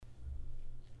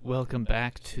Welcome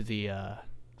back to the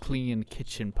Clean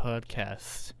Kitchen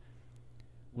podcast,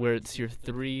 where it's your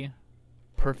three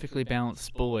perfectly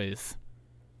balanced boys,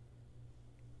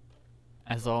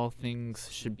 as all things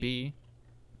should be.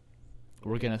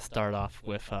 We're going to start off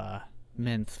with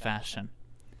men's fashion.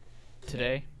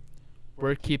 Today,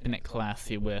 we're keeping it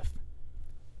classy with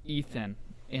Ethan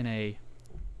in a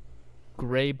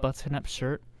gray button-up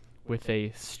shirt with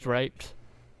a striped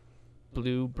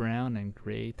blue, brown, and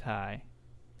gray tie.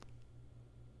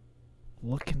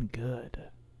 Looking good,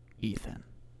 Ethan.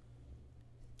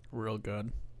 Real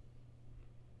good.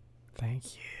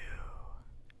 Thank you.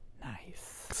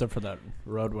 Nice. Except for that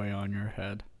roadway on your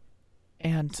head.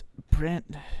 And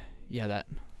Brent, that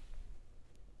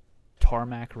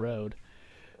tarmac road.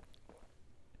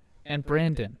 And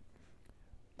Brandon,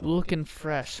 looking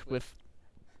fresh with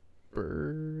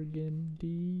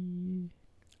burgundy.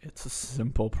 It's a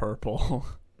simple purple.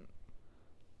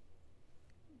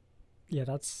 Yeah,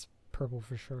 that's purple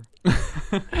for sure.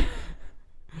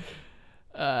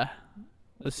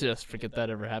 Let's just forget that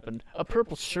ever happened. A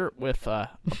purple shirt with a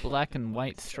black and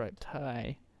white striped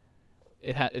tie.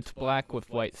 It's black with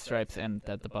white stripes, and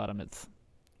at the bottom it's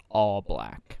all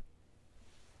black.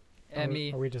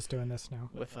 And Are we just doing this now?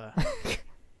 with a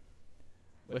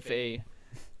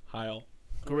Heil.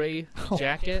 gray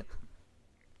jacket,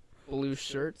 blue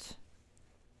shirt,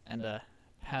 and a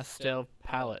pastel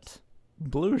palette.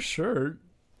 Blue shirt?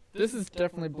 This is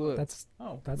definitely blue. That's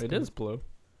It good. is blue.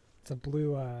 It's a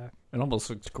blue It almost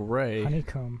looks gray.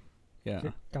 honeycomb.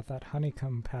 Yeah. Got that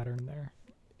honeycomb pattern there.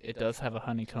 It does have a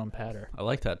honeycomb pattern. I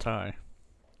like that tie.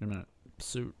 In that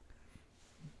suit.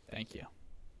 Thank you.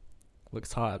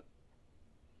 Looks hot.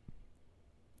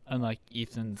 Unlike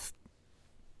Ethan's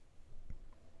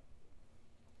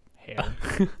hair.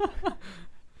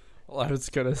 Well, I was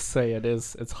gonna say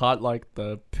it's hot like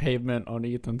the pavement on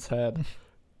Ethan's head.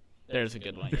 There's a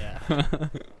good one, yeah.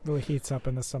 Really heats up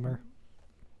in the summer.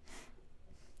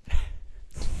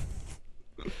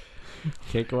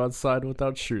 Can't go outside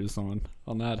without shoes on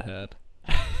that head.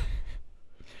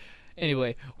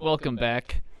 Anyway, welcome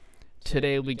back.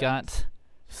 Today we got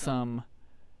some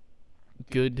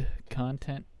good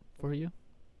content for you.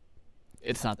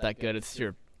 It's not that good. It's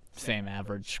your same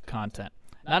average content.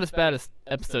 Not as bad as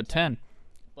episode 10,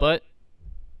 but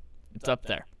it's up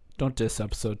there. Don't diss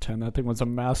episode 10. That thing was a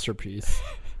masterpiece.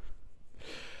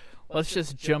 Let's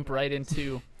just jump right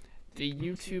into the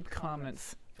YouTube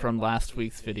comments from last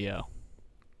week's video.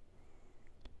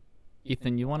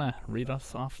 Ethan, you want to read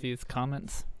us off these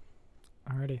comments?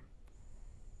 Alrighty.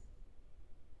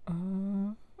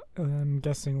 I'm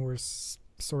guessing we're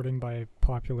sorting by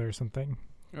popular or something.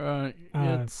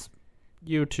 It's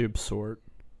YouTube sort.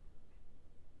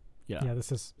 Yeah. Yeah,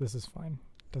 this is fine.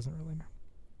 Doesn't really matter.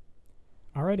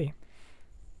 Alrighty.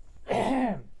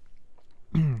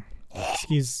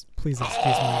 Please excuse my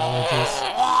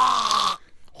allergies.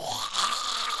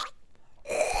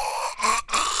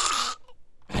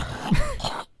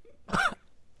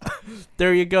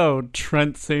 There you go,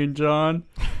 Trent St. John.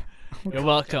 You're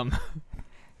welcome.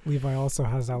 Levi also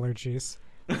has allergies.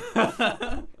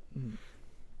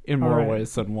 In more Alright.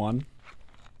 ways than one.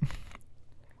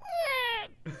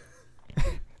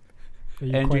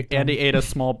 And he ate a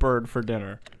small bird for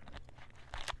dinner.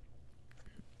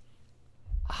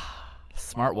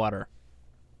 Smart water.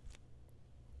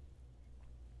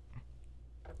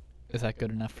 Is that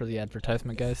good enough for the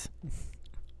advertisement, guys?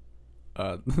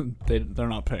 They're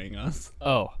not paying us.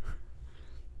 Oh.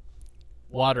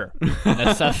 Water. A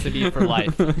necessity for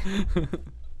life.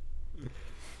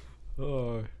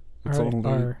 Oh, it's Alright,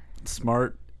 only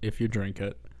smart if you drink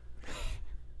it.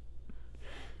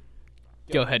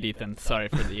 Go ahead, Ethan. Sorry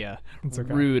for the It's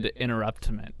okay. rude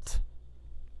interruptment.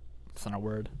 It's not a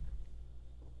word.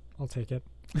 I'll take it.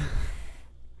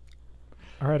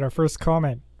 Alright, our first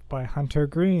comment by Hunter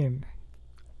Green,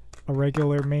 a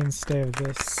regular mainstay of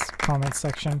this comment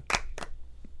section.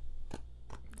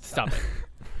 Stop it.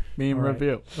 Meme Alright.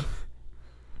 review.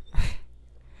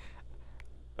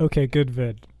 Okay, good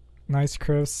vid. Nice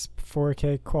crisp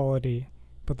 4K quality,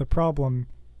 but the problem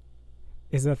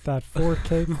is that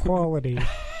 4K quality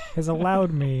has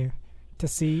allowed me to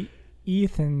see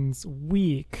Ethan's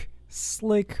weak,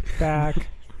 slick back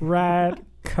rat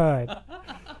cut.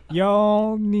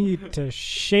 Y'all need to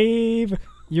shave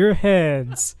your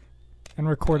heads and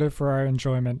record it for our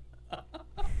enjoyment.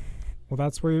 Well,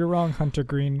 that's where you're wrong, Hunter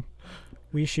Green.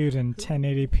 We shoot in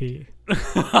 1080p.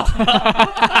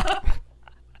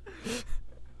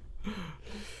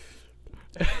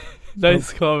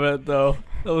 Nice comment, though.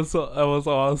 That was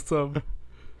awesome.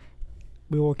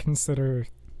 We will consider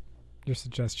your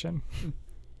suggestion.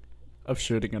 Of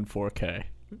shooting in 4K.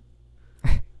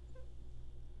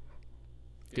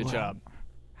 Good Wow. job.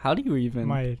 How do you even?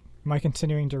 Am I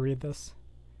continuing to read this?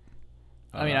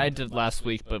 I mean, I did last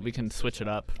week, but we can switch it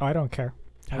up. Oh, I don't care.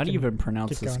 I How do you can even pronounce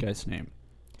keep this going. guy's name?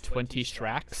 20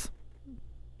 Shracks.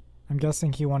 I'm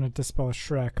guessing he wanted to spell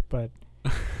Shrek, but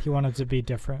he wanted to be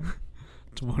different.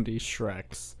 20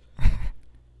 Shreks.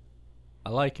 I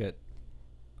like it.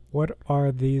 What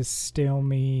are these stale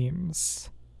memes?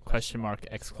 Question mark,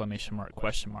 exclamation mark,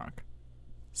 question mark.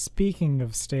 Speaking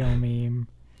of stale meme,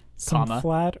 some Comma.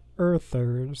 flat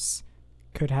earthers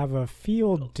could have a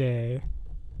field day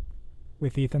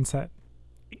with Ethan's head.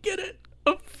 Get it?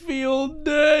 A field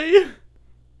day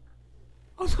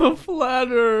on the flat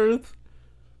Earth.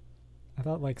 I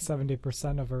thought like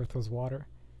 70% of Earth was water.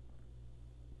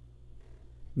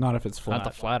 Not if it's flat. Not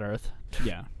the flat Earth.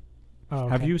 Yeah. Oh,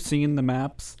 Have okay. you seen the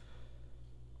maps?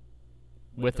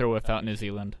 With or without New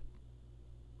Zealand.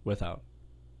 Without.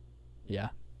 Yeah.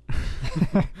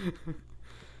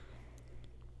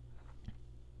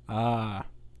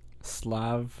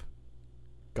 Slav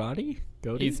Gotti?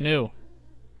 He's new. He's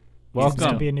Welcome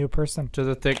gonna be a new person. to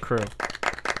the Thick Crew.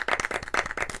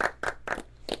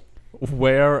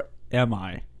 Where am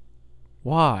I?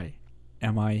 Why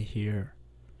am I here?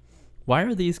 Why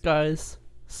are these guys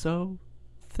so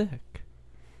thick?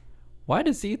 Why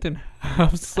does Ethan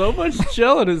have so much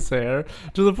gel in his hair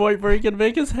to the point where he can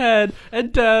make his head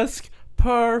and desk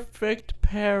perfect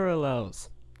parallels?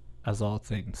 As all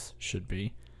things should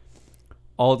be.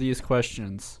 All these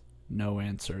questions, no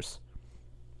answers.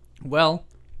 Well,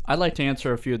 I'd like to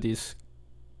answer a few of these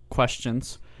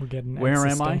questions. We're getting Where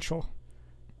am I? existential.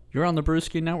 You're on the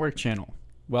Brewski Network channel.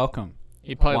 Welcome.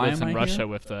 He probably Why lives am in I Russia here?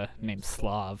 with the name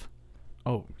Slav.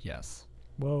 Oh, yes.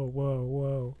 Whoa, whoa,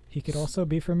 whoa. He could also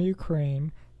be from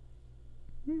Ukraine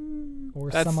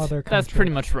or some other country. That's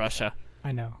pretty much Russia.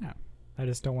 I know. No. I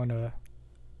just don't want to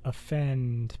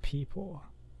offend people.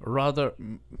 Rather...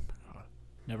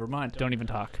 Never mind. Don't even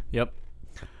talk. Yep.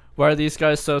 Why are these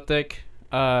guys so thick?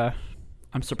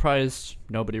 I'm surprised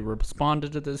nobody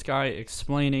responded to this guy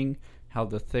explaining how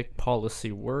the thick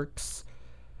policy works.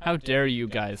 How dare you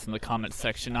guys in the comment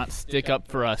section not stick up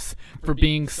for us for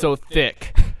being so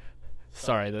thick?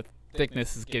 Sorry, the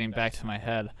thickness is getting back to my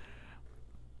head.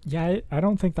 Yeah, I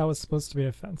don't think that was supposed to be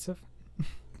offensive.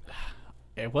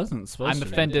 It wasn't supposed I'm to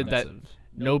be offended that offensive.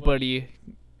 nobody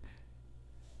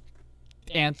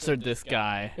answered this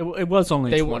guy It was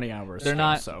only They 20 hours they're ago,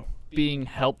 not- so... being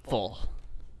helpful.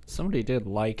 Somebody did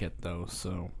like it, though,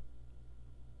 so...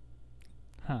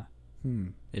 Huh.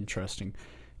 Interesting.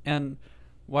 And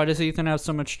why does Ethan have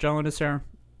so much gel in his hair?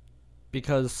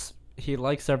 Because he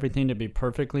likes everything to be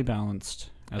perfectly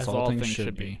balanced, as all things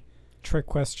should be. Trick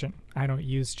question. I don't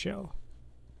use gel.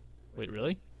 Wait,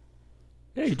 really?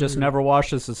 Yeah, he just True. never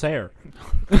washes his hair.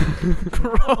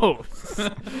 Gross.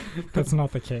 That's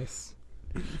not the case.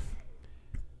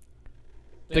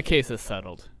 The case is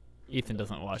settled. Ethan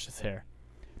doesn't wash his hair.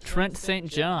 Trent St.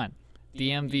 John, the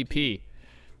MVP.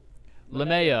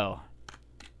 LeMayo.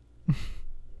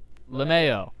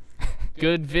 LeMayo.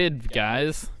 Good vid,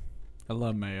 guys. I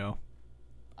love mayo.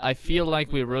 I feel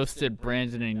like we roasted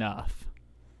Brandon enough.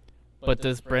 But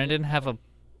does Brandon have a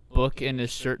book in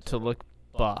his shirt to look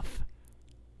buff?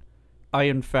 I,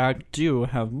 in fact, do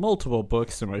have multiple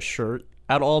books in my shirt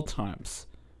at all times.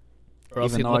 Or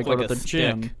else Even he'd though I look go like to a the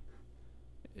gym, stick.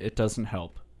 it doesn't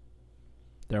help.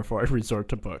 Therefore, I resort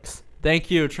to books.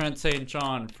 Thank you, Trent St.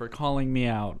 John, for calling me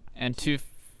out. And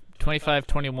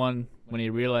 25-21 when he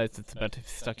realized it's about to be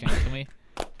stuck into me.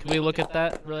 Can we look at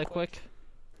that really quick?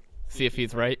 See if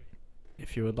he's right.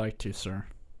 If you would like to, sir.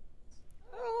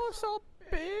 Oh, so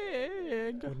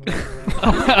big.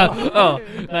 Oh,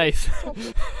 nice.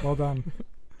 Well done.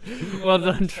 Well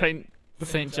done, Trent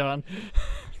St. John.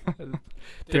 Didn't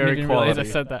Very even realize I quality.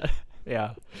 said that.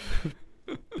 Yeah.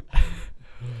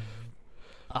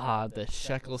 Ah, the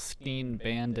Sheckelstein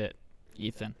Bandit.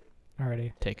 Ethan,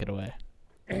 Alrighty. take it away.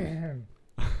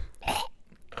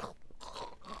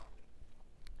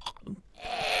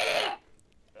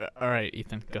 All right,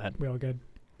 Ethan, go ahead. We all good?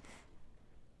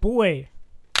 Boy.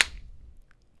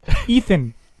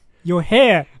 Ethan, your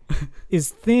hair is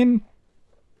thin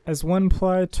as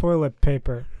one-ply toilet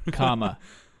paper. Comma,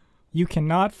 You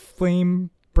cannot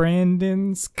flame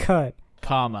Brandon's cut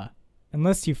comma.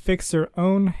 unless you fix your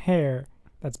own hair.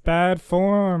 That's bad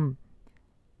form.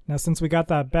 Now, since we got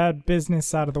that bad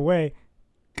business out of the way,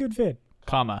 good vid.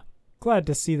 Comma. Glad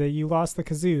to see that you lost the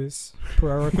kazoos per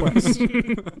our request.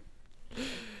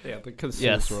 Yeah, the conceits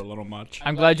Yes. were a little much.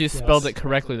 I'm glad you spelled Yes. it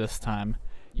correctly this time.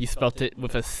 You spelt it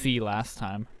with a C last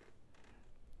time.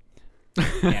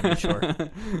 Amateur.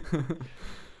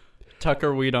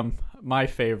 Tucker Weedham, my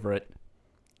favorite.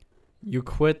 You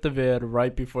quit the vid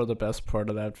right before the best part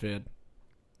of that vid.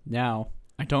 Now,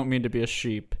 I don't mean to be a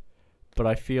sheep, but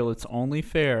I feel it's only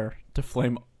fair to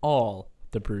flame all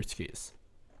the brewskis.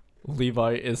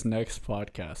 Levi is next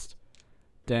podcast.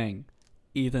 Dang,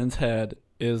 Ethan's head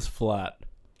is flat.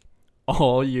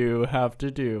 All you have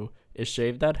to do is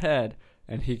shave that head,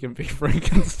 and he can be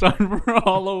Frankenstein for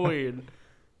Halloween.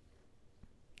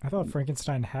 I thought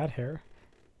Frankenstein had hair.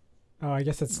 Oh, I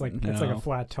guess it's like a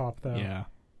flat top though. Yeah.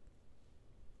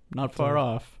 Not far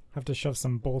off. I have to shove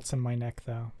some bolts in my neck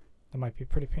though. That might be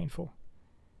pretty painful.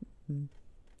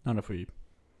 Not if we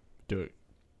do it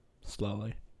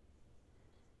slowly.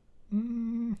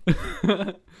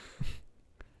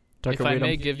 If I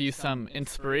may give you some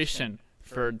inspiration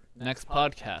for next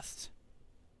podcast.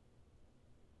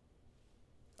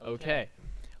 Okay.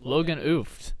 Logan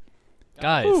oofed.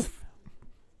 Guys. Oof.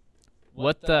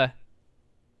 What the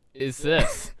is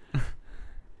this?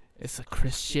 It's a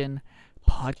Christian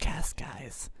podcast,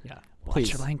 guys. Yeah. Watch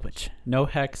Please. your language. No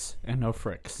hex and no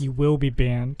fricks. You will be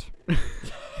banned.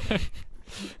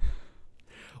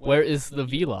 Where is the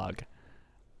vlog?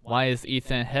 Why is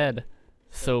Ethan's head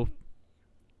so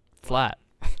flat?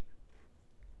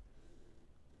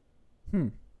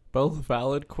 Both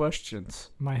valid questions.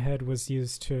 My head was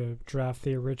used to draft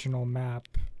the original map.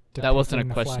 That wasn't a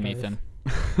depicting the question,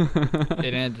 flat Ethan. Earth.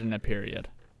 It ended in a period.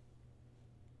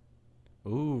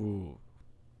 Ooh.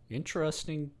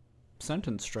 Interesting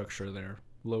sentence structure there,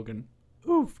 Logan.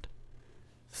 Oofed.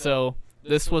 So,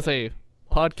 this was a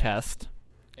podcast,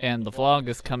 and the vlog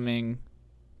is coming,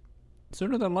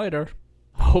 Sooner than later.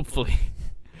 hopefully.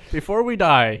 Before we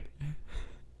die.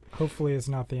 Hopefully is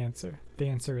not the answer. The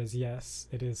answer is yes,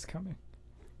 it is coming.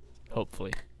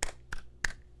 Hopefully.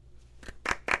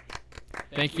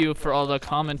 Thank you for all the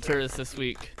commenters this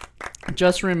week.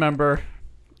 Just remember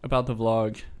about the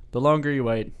vlog. The longer you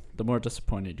wait, the more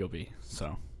disappointed you'll be.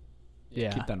 So,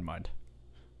 Yeah. keep that in mind.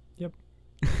 Yep.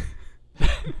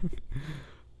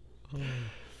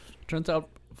 Turns out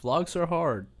vlogs are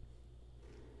hard.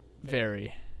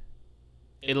 Very.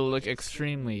 It'll look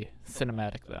extremely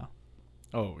cinematic, though.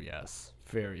 Oh, yes.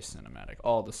 Very cinematic.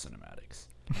 All the cinematics.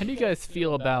 How do you guys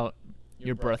feel about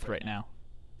your breath right now?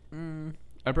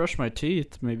 I brushed my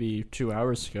teeth maybe 2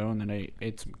 hours ago, and then I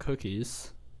ate some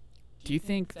cookies. Do you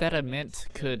think that a mint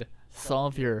could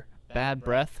solve your bad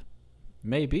breath?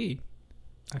 Maybe.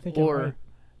 I think it Or might.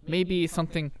 maybe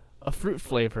something a fruit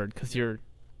flavored because you're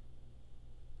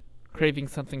craving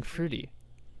something fruity.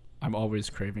 I'm always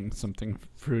craving something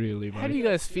fruity, Levi. How do you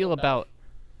guys feel about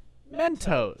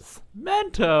Mentos?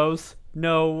 Mentos?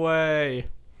 No way.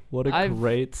 What a I've-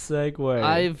 great segue.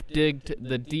 I've digged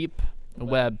the deep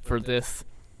web for this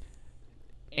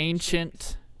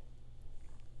ancient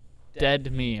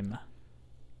dead meme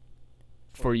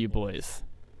for you boys.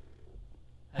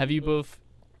 Have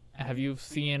you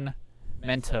seen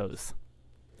Mentos,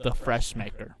 the fresh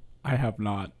maker? I have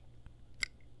not.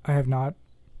 I have not.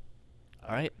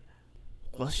 All right,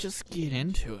 let's just get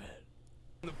into it.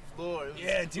 The floor. It was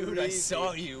Yeah, dude, I crazy.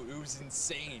 saw you. It was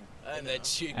insane. And that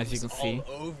chick As you was can see,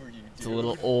 all over you, dude. It's a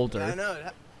little I older know.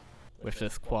 with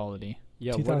this quality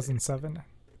Yeah, 2007.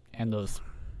 and those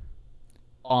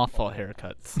awful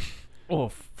haircuts. Oh,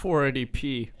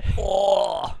 480p.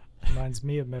 Reminds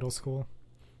me of middle school.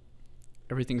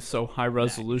 Everything's so high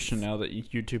resolution now that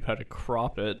YouTube had to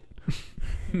crop it.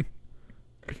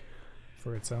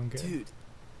 For its own good. Dude,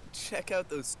 check out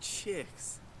those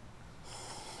chicks.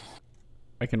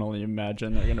 I can only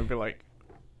imagine they're gonna be like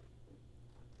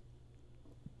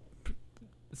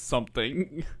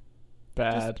something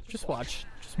bad. Just watch.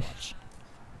 Just watch.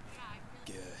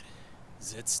 Good.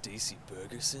 Is that Stacy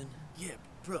Bergerson? Yeah,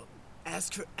 bro.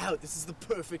 Ask her out. This is the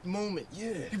perfect moment.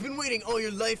 Yeah. You've been waiting all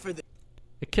your life for this.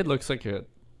 The kid looks like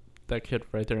that kid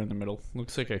right there in the middle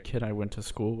looks like a kid I went to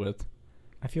school with.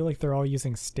 I feel like they're all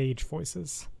using stage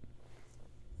voices.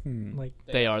 Hmm. Like,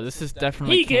 They are. This is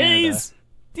definitely Canada.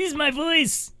 This is my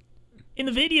voice in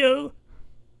the video.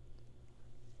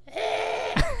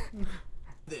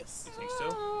 This. You think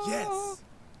so? Yes.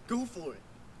 Go for it.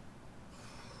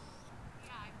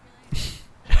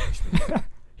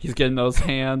 He's getting those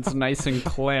hands nice and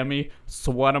clammy.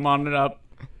 Sweat him on it up.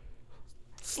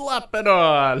 Slap it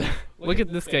on. Look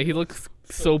at this guy. He looks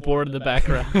so bored in the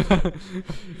background.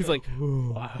 He's like,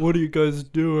 What are you guys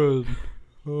doing?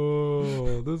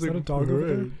 Oh, this is that a dog over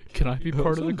there? can I be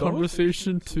part of the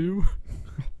conversation too?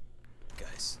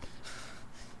 Guys.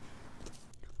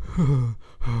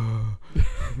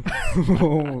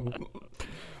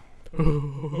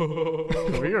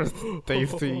 We're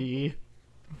Stacy.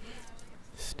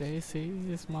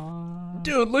 Stacy's mom.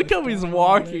 Dude, look how he's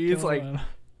walking. He's like,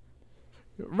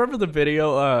 remember the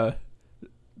video?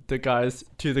 the guys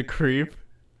to the creep.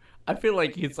 I feel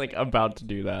like he's like about to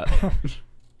do that.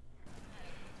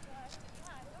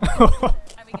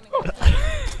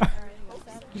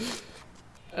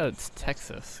 Oh, it's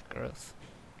Texas. Gross.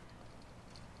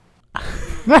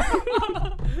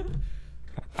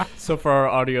 So for our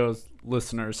audio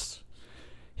listeners,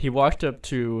 he walked up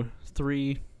to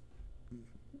 3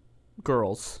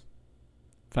 girls,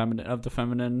 of the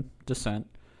feminine descent,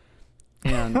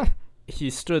 and he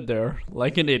stood there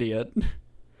like an idiot,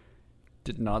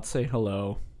 did not say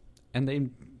hello, and they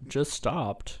just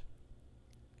stopped,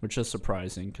 which is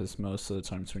surprising because most of the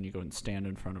times when you go and stand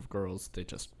in front of girls, they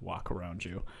just walk around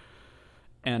you.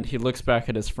 And he looks back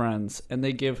at his friends, and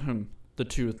they give him the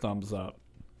 2 thumbs up.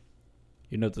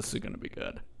 You know this is going to be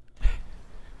good.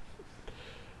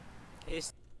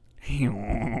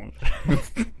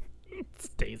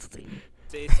 Stacy.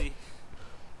 Stacy.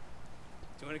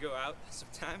 Do you want to go out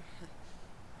sometime?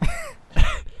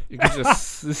 You can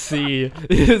just see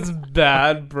his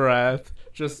bad breath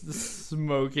just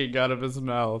smoking out of his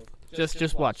mouth.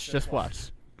 Just watch. Just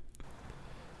watch.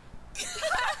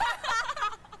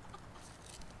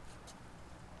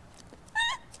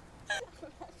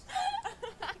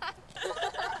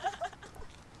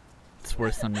 It's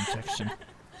worse than injection.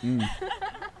 And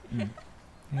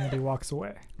he walks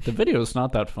away. The video is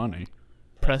not that funny.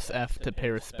 Press F to pay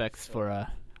respects for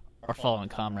our fallen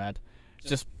comrade.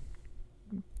 Just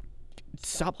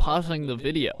stop pausing the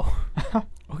video.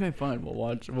 Okay, fine. We'll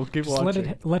watch. We'll keep Just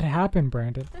watching. let it happen,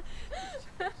 Brandon.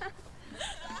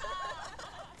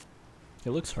 He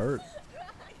looks hurt.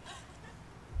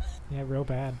 Yeah, real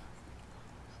bad.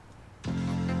 Yeah,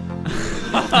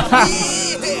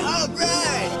 all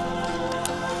right.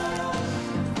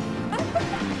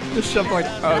 Just shove like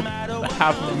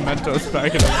half of the Mentos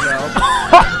back in his mouth.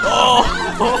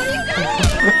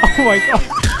 Oh my god.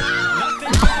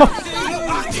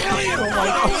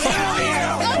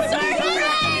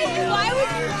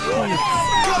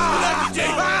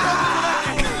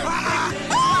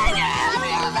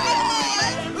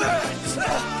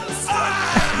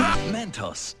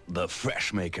 Mentos, the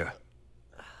fresh maker.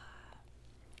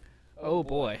 Oh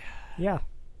boy. Yeah,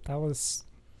 that was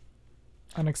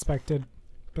unexpected,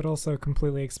 but also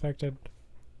completely expected.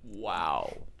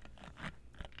 Wow.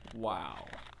 Wow.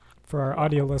 For our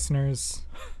audio listeners,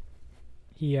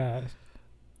 he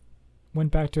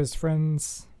went back to his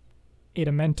friends, ate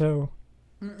a Mento,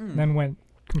 then went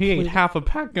He ate half a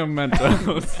pack of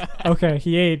Mentos. Okay,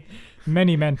 he ate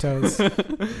many Mentos.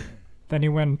 Then he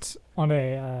went on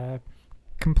a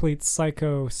complete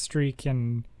psycho streak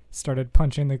and started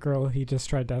punching the girl he just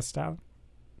tried to test out.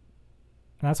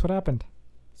 And that's what happened.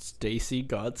 Stacy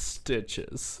got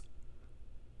stitches.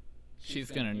 She's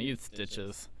gonna need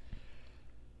stitches.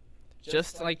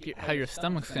 Just like how your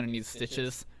stomach's gonna need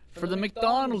stitches for the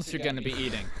McDonald's you're gonna be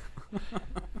eating.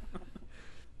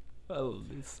 I love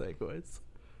these segues.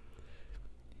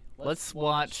 Let's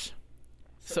watch.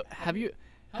 So,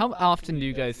 how often do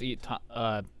you guys eat,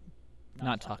 not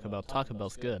Taco Bell, Taco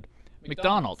Bell's good.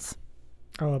 McDonald's.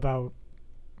 Oh, about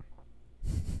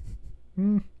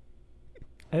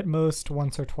at most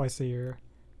once or twice a year.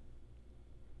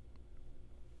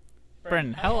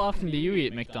 Brennan, how often do you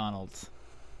eat McDonald's?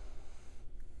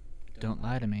 Don't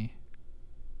lie to me.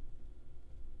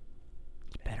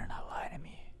 You better not lie to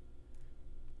me.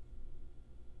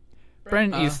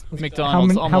 Brennan eats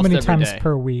McDonald's almost how many every times day.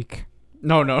 per week?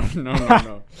 No. No.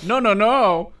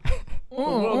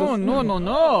 Oh, no.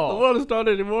 The world is not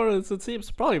anymore as it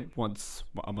seems. Probably once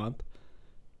a month.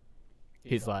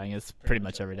 He's lying. It's pretty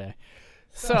much every day.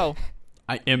 So,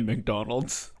 I am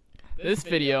McDonald's. this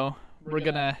video, we're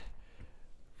gonna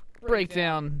break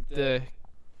down the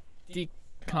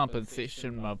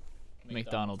decomposition of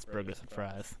McDonald's burgers and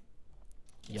fries.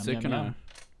 Is it gonna?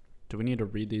 Do we need to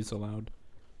read these aloud?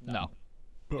 No.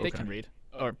 Okay. They can read.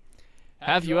 Or,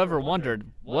 have you ever wondered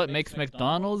what makes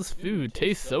McDonald's food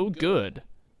taste so good?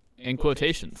 In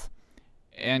quotations.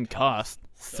 And cost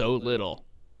so little?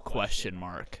 Question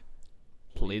mark.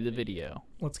 Play the video.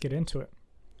 Let's get into it.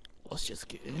 Let's just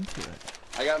get into it.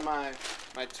 I got my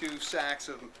 2 sacks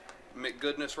of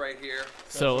McGoodness right here.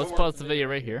 So let's pause the video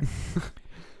right here.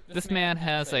 This man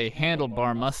has a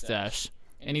handlebar mustache,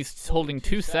 and he's holding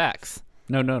 2 sacks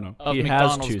No. of He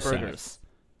McDonald's has 2 burgers. sacks.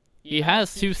 He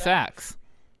has 2 sacks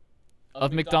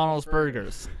of McDonald's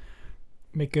burgers.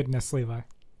 McGoodness, Levi.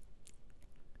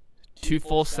 2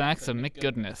 full sacks of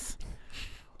McGoodness.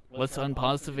 Let's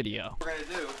unpause the video. What we're going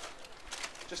to do,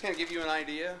 just going to give you an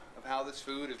idea of how this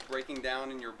food is breaking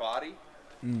down in your body.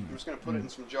 I'm just going to put it in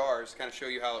some jars to kind of show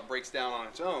you how it breaks down on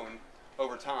its own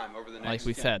over time, over the next... Like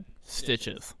we said,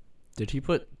 stitches. Did he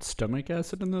put stomach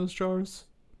acid in those jars?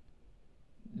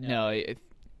 No,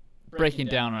 breaking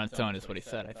down on its own is what he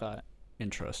said, I thought.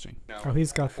 Interesting. No. Oh,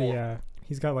 he's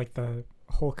got like the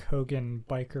Hulk Hogan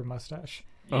biker mustache.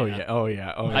 Oh yeah. Oh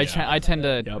yeah. Oh yeah. I tend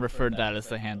to Yep. refer to that as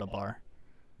the handlebar.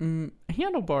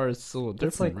 Handlebar is a little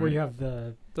different. It's like where right? you have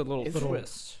the the little little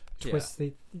twist.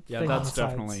 twisty Yeah, thing on that's the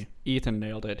sides. definitely Ethan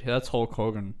nailed it. That's Hulk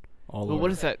Hogan all But over.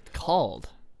 what is that called?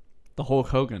 The Hulk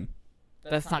Hogan.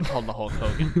 That's not called the Hulk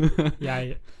Hogan.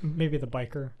 Yeah, maybe the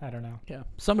biker. I don't know. Yeah.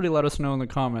 Somebody let us know in the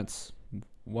comments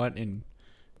what in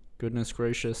goodness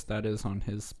gracious that is on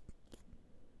his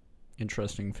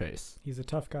interesting face. He's a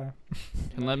tough guy.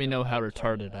 And let me know how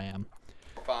retarded I am.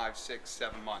 5, 6,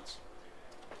 7 months.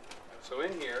 So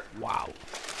in here, Wow.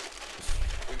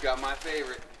 we've got my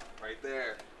favorite right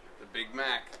there, the Big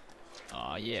Mac.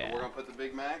 Oh So yeah. we're gonna put the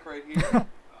Big Mac right here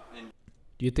in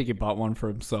Do you think he bought one for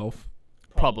himself?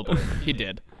 Probably. He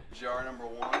did. jar number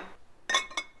 1.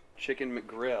 Chicken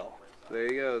McGrill.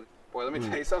 There you go. Boy, let me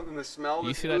tell you something. The smell of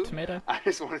You this see that food, tomato? I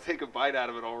just want to take a bite out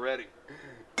of it already.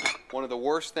 One of the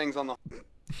worst things on the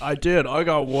I did. I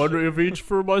got one of each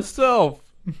for myself.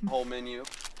 whole menu,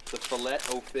 the filet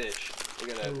o fish. Look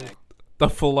at that thing. The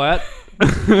fillet.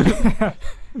 I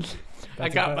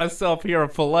That's got a bad, myself here a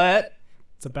fillet.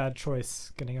 It's a bad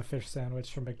choice getting a fish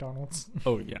sandwich from McDonald's.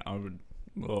 Oh yeah, I would.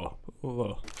 Oh.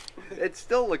 It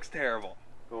still looks terrible.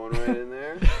 Going right in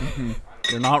there.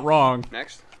 You're not wrong.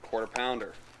 Next, quarter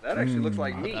pounder. That actually looks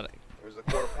like meat. that- There's the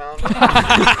quarter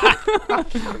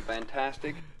pounder. Looking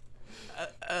fantastic.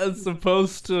 As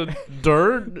opposed to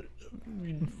dirt.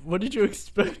 What did you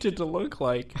expect it to look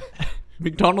like?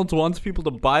 McDonald's wants people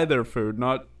to buy their food,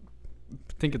 not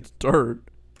think it's dirt.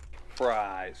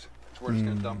 Fries. So we're just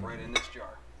gonna dump right in this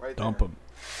jar. Right Dump there. them.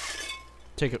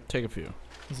 Take a few.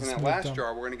 It's a In that smooth last dump.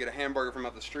 jar, we're gonna get a hamburger from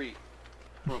out the street.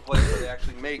 From a place where they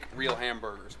actually make real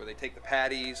hamburgers, where they take the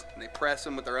patties and they press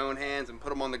them with their own hands and put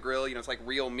them on the grill. You know, it's like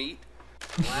real meat.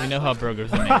 We know how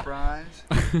burgers are made. Fries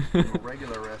from a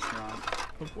regular restaurant.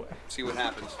 See what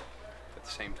happens at the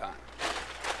same time.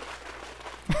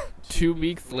 2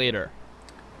 weeks later.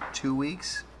 2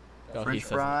 weeks, Oh, he French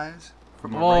says- fries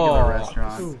from a Oh. regular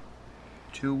restaurant. Ooh,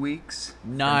 2 weeks,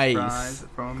 Nice. French fries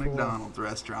from a McDonald's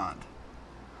restaurant.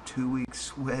 2 weeks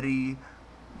sweaty,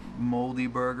 moldy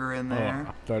burger in there.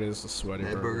 Oh, that is a sweaty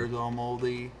That burger. burger's all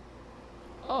moldy.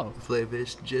 Oh, The filet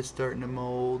fish just starting to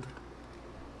mold.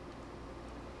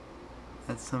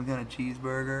 That's some kind of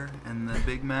cheeseburger, and the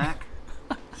Big Mac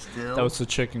still That was the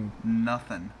chicken.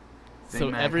 nothing. Big so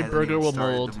Mac every hasn't burger even will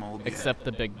started mold to mold yet. except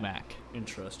the Big Mac.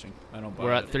 Interesting. I don't buy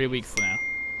We're it. at 3 weeks now.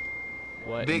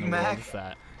 What Big in the world Mac? is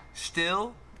that?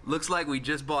 Still looks like we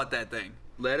just bought that thing.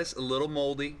 Lettuce a little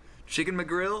moldy. Chicken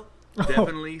McGrill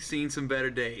definitely seen some better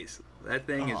days. That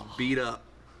thing is beat up.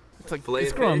 It's like Filet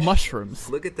it's of growing fish. mushrooms.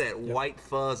 Look at that white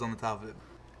fuzz on the top of it.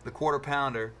 The quarter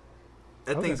pounder.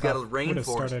 That I would thing's have got a thought would've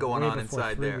rainforest started going way on before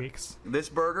inside 3 there. weeks. This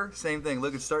burger, same thing.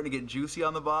 Look, it's starting to get juicy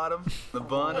on the bottom. The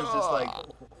bun is just like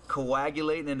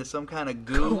coagulating into some kind of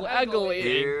goo. Coagulating.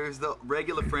 Here's the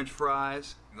regular French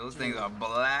fries. Those things are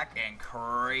black and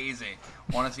crazy.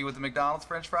 Want to see what the McDonald's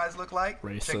French fries look like?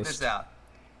 Check Racist. this out.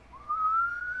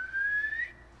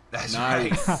 That's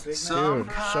Nice. right. Some Dude,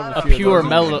 kind shove A a of few of pure those in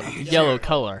mellow there. yellow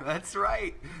color. That's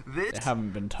right. This They haven't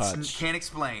been touched. can't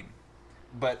explain,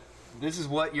 but this is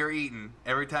what you're eating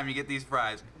every time you get these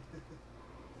fries.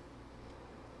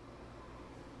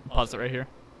 Pause it right here.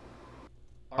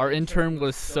 Our intern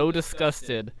was so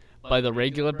disgusted by the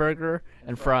regular burger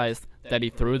and fries that he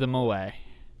threw them away.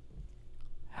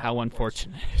 How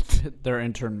unfortunate. Their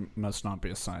intern must not be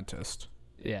a scientist.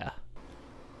 Yeah.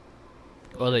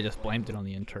 Well, they just blamed it on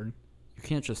the intern. You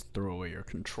can't just throw away your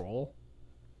control.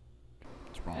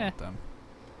 What's wrong with them?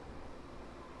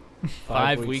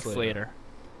 5 weeks later.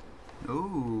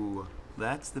 Ooh,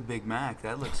 that's the Big Mac.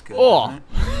 That looks good. Oh. doesn't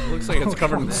it? Looks like it's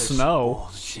covered in That's- snow.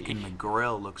 Oh, the chicken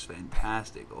McGrill looks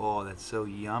fantastic. Oh, that's so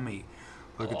yummy.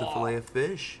 Look at the fillet of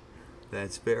fish.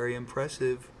 That's very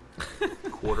impressive.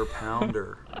 Quarter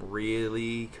pounder,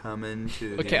 really coming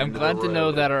to. the Okay, I'm end of glad the to know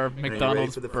road. that our Now, you ready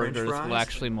McDonald's for the French burgers will fries?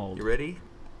 actually mold. You ready?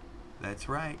 That's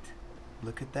right.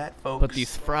 Look at that, folks. But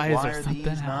these fries Why are something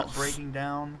these not else. breaking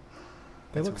down?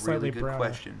 They That's look a slightly really good browner.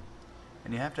 question.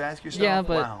 And you have to ask yourself, Yeah,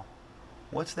 but- wow,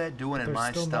 what's that doing in They're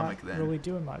my still stomach not then? really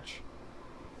doing much.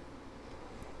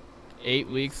 8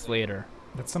 weeks later.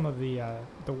 That's some of the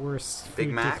worst Big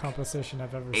food Mac? decomposition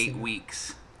I've ever 8 seen.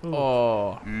 weeks. Ooh.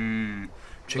 Oh,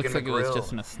 Chicken Looks like it was McGrill.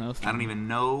 just in a snowstorm. I don't even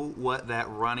know what that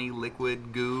runny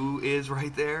liquid goo is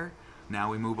right there. Now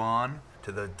we move on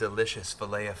to the delicious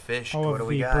fillet of fish. All What of do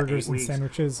we the got? burgers 8 and weeks.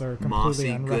 sandwiches are completely Mossy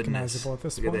unrecognizable goodness. at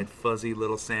this Look at point. that fuzzy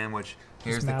little sandwich.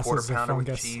 Here's Just the quarter masses of pounder with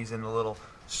fungus. cheese in a little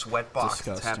sweat box. What's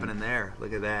Disgusting. happening there?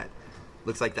 Look at that.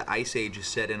 Looks like the ice age is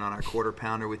set in on our quarter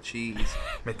pounder with cheese.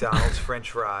 McDonald's French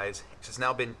fries. It's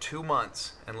now been 2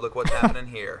 months, and look what's happening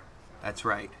here. That's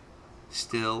right.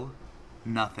 Still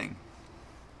nothing.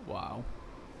 Wow.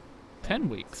 10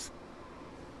 weeks.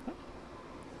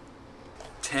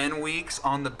 10 weeks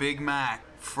on the Big Mac.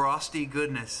 Frosty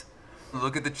goodness.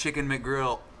 Look at the chicken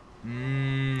McGrill.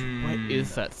 What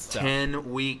is that stuff? 10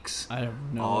 weeks. I have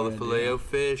no All the idea.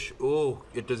 Filet-O-Fish. Ooh,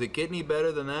 does it get any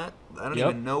better than that? I don't Yep.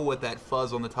 even know what that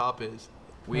fuzz on the top is.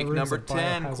 Week rings number a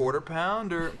 10, biohazard. quarter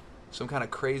pounder. Some kind of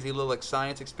crazy little like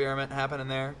science experiment happening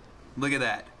there. Look at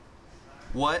that.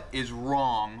 What is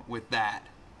wrong with that?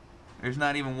 There's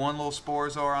not even one little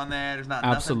Sporzor on there. There's not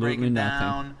Absolutely nothing breaking nothing.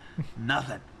 down.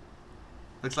 Nothing.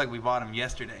 Looks like we bought them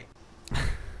yesterday.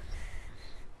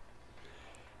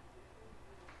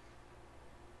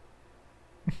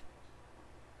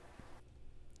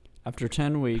 After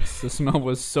 10 weeks, the smell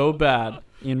was so bad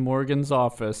in Morgan's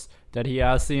office that he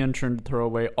asked the intern to throw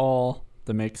away all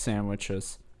the mixed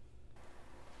sandwiches.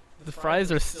 The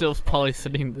fries are still probably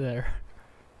sitting there.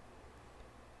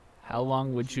 How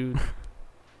long would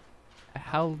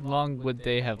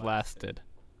they have lasted?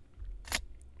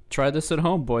 Try this at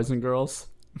home, boys and girls.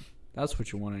 That's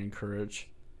what you want to encourage.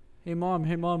 Hey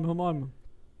mom,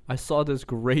 I saw this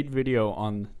great video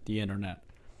on the internet.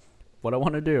 What I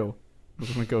want to do is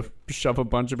I'm going to go shove a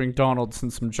bunch of McDonald's in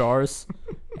some jars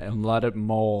and let it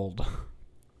mold.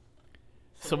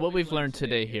 So what we've learned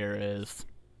today here is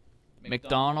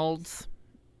McDonald's,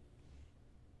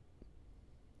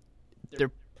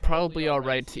 they're probably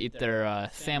alright to eat their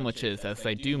sandwiches as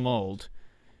they do mold,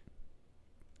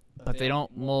 but they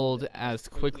don't mold as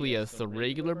quickly as the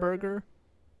regular burger.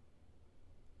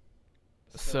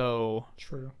 So,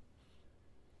 True.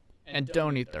 and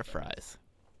don't eat their fries,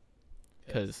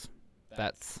 because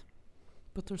that's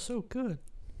But they're so good.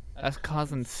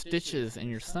 causing stitches in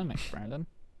your stomach, Brandon.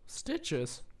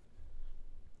 Stitches.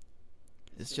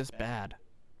 It's just bad.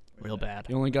 Real bad.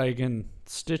 The only guy getting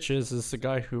stitches is the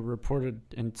guy who reported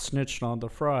and snitched on the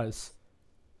fries.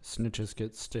 Snitches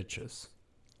get stitches.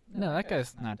 No, that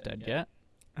guy's not dead yet.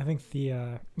 I think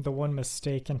the one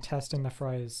mistake in testing the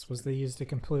fries was they used a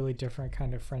completely different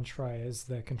kind of French fry as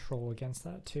the control against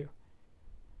that too.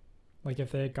 Like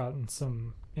if they had gotten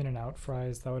some In-N-Out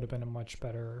fries, that would have been a much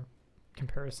better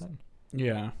comparison.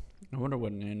 Yeah. I wonder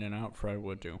what an In-N-Out fry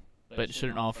would do. But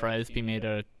shouldn't all fries be made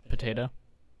of potato?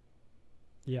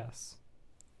 Yes,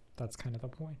 that's kind of the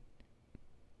point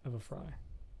of a fry.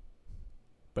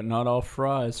 But not all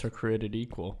fries are created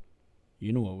equal.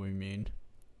 You know what we mean.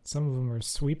 Some of them are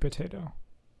sweet potato.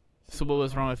 So what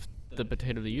was wrong with the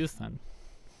potato they used then?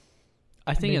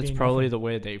 I think Maybe it's probably nothing. the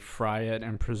way they fry it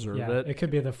and preserve Yeah, it. it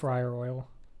could be the fryer oil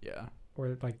Yeah.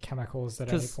 or like chemicals at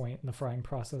any 'Cause- point in the frying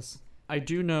process. I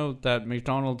do know that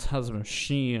McDonald's has a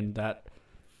machine that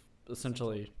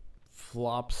essentially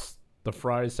flops the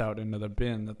fries out into the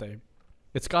bin that they...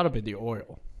 It's got to be the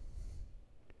oil.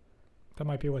 That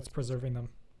might be what's preserving them.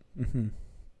 Mm-hmm.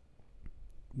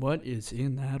 What is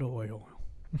in that oil?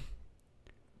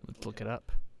 Let's look it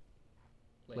up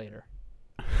later.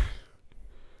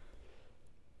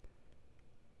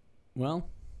 Well,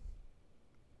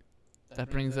 That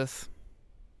brings us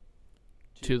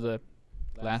to the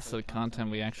last of the content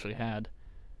we actually had.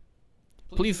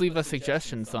 Please leave us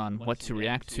suggestions on what to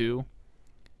react to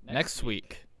next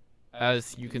week.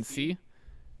 As you can see,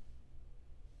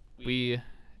 we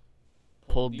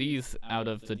pulled these out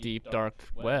of the deep dark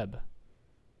web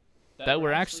that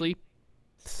were actually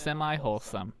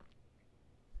semi-wholesome.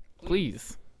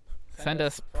 Please send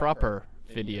us proper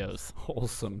videos.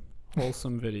 wholesome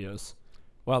videos.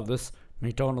 Wow, this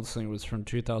McDonald's thing was from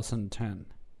 2010.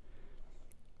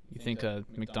 You think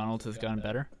McDonald's has gotten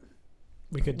better?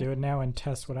 We could do it now and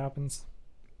test what happens.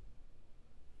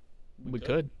 We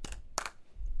could.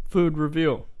 Food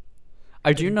review.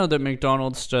 I do know that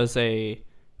McDonald's does a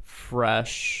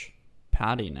fresh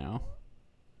patty now.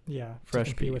 Yeah, Fresh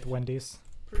to compete beef. with Wendy's.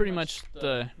 Pretty much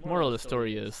the moral of the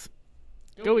story is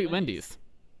go eat Wendy's.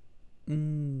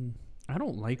 I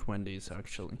don't like Wendy's,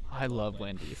 actually. I love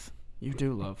Wendy's. You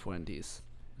do love Wendy's.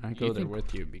 I Do go you there think-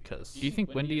 with you because Do you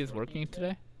think Wendy is working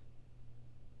today?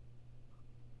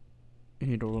 you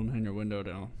need to roll down your window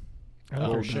down. I think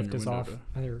Roll her down shift your is window off.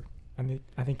 down.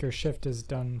 I think her shift is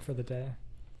done for the day.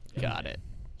 Got it.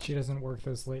 She doesn't work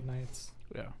those late nights.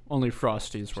 Yeah, only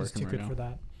Frosty's She's working too right good now. for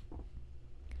that.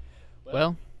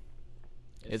 Well,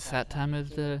 it's that time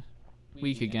of the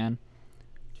week again.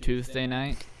 Tuesday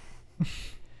night.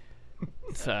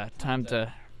 It's time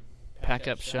to pack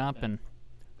up shop and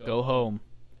go home.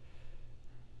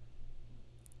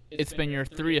 It's been your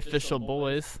 3 official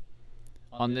boys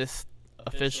on this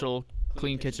official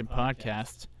Clean Kitchen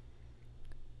Podcast.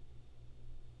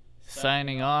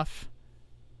 Signing off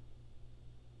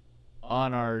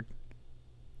on our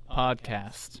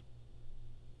podcast.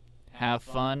 Have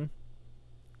fun.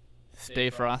 Stay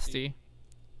frosty.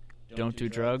 Don't do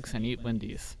drugs and eat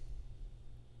Wendy's.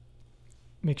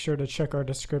 Make sure to check our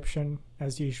description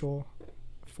as usual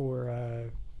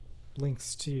for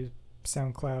links to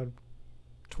SoundCloud,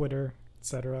 Twitter,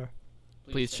 etc.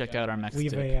 Please check out our next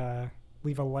Leave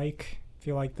a like if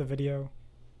you like the video.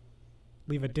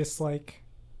 Leave a dislike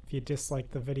if you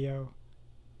dislike the video.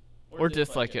 Or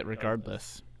dislike it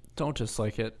regardless. Don't just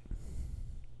like it.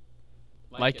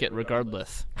 Like it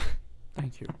regardless.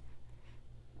 Thank you.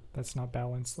 That's not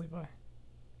balanced, Levi.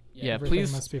 Yeah,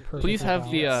 Everything must be perfectly please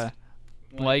have balanced.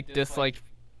 the like-dislike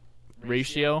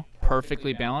ratio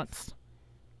perfectly balanced.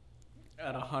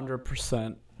 At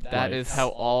 100%. That is how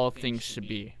all things should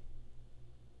be.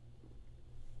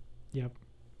 Yep.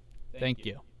 Thank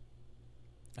you.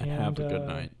 And have a good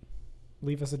night.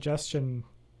 Leave a suggestion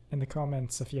in the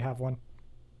comments if you have one.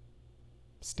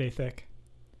 Stay thick.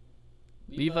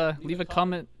 Leave a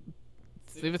comment.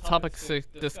 Leave a topic to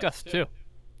discuss too.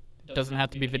 It doesn't have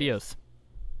to be videos.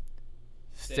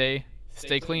 Stay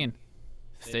clean.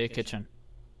 Stay a kitchen.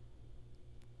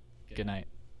 Good night.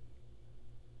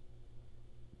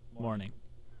 Morning.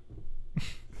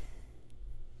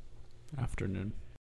 Afternoon.